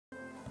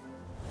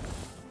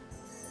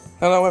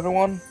Hello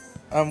everyone,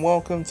 and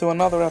welcome to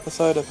another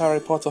episode of Harry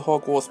Potter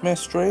Hogwarts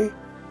Mystery.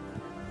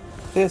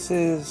 This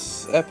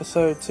is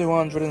episode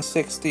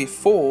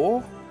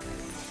 264,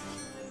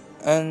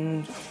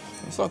 and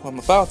it's like I'm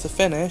about to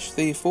finish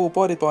the full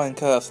body bind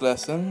curse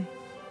lesson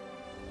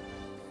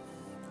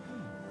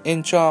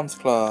in Charms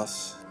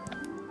class.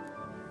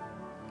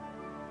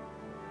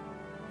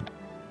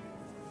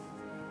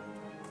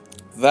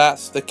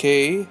 That's the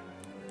key.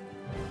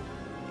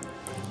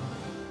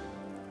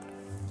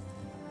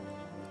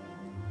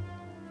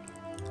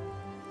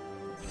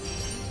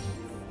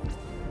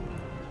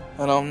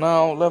 And I'm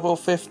now level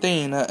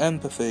 15 at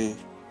empathy.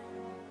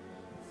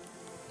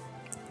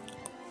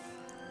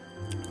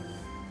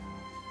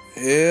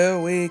 Here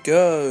we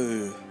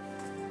go.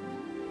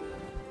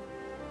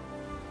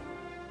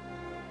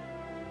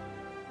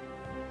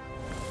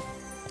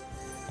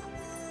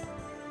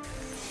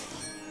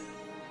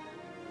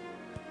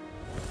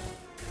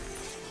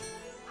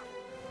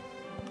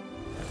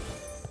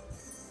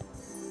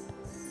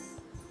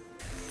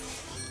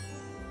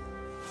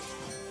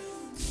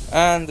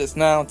 And it's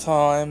now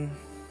time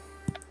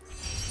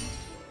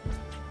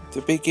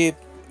to begin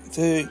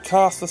to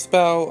cast the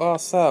spell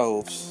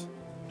ourselves.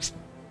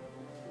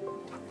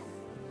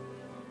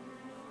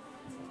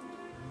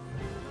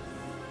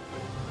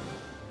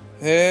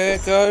 Here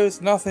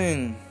goes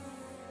nothing.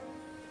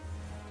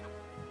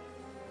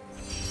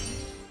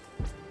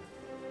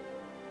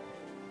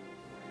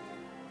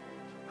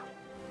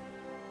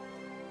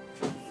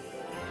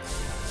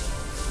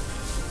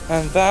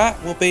 And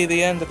that will be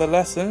the end of the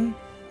lesson.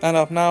 And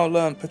I've now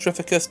learned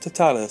Petrificus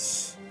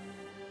Totalus.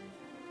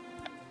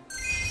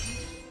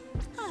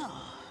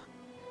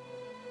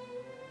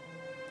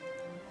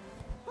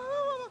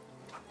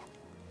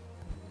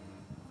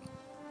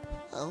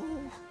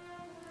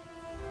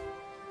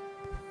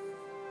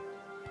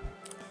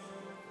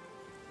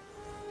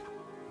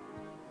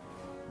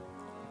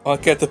 I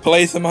get to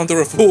place him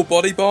under a full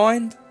body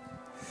bind?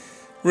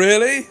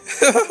 Really?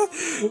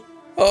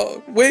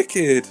 Oh,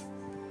 wicked!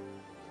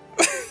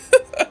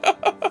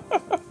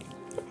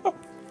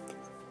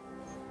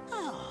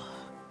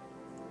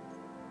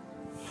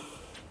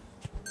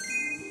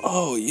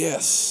 Oh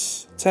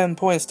yes, 10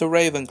 points to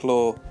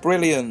Ravenclaw,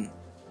 brilliant.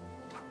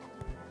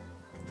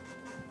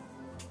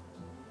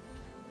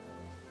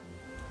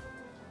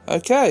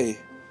 Okay.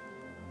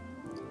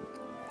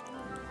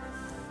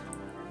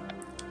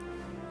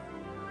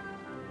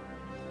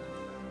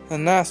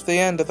 And that's the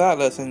end of that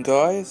lesson,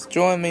 guys.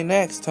 Join me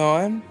next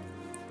time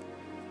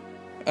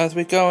as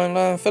we go and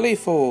learn Philly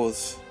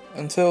Fours.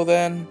 Until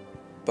then,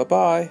 bye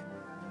bye.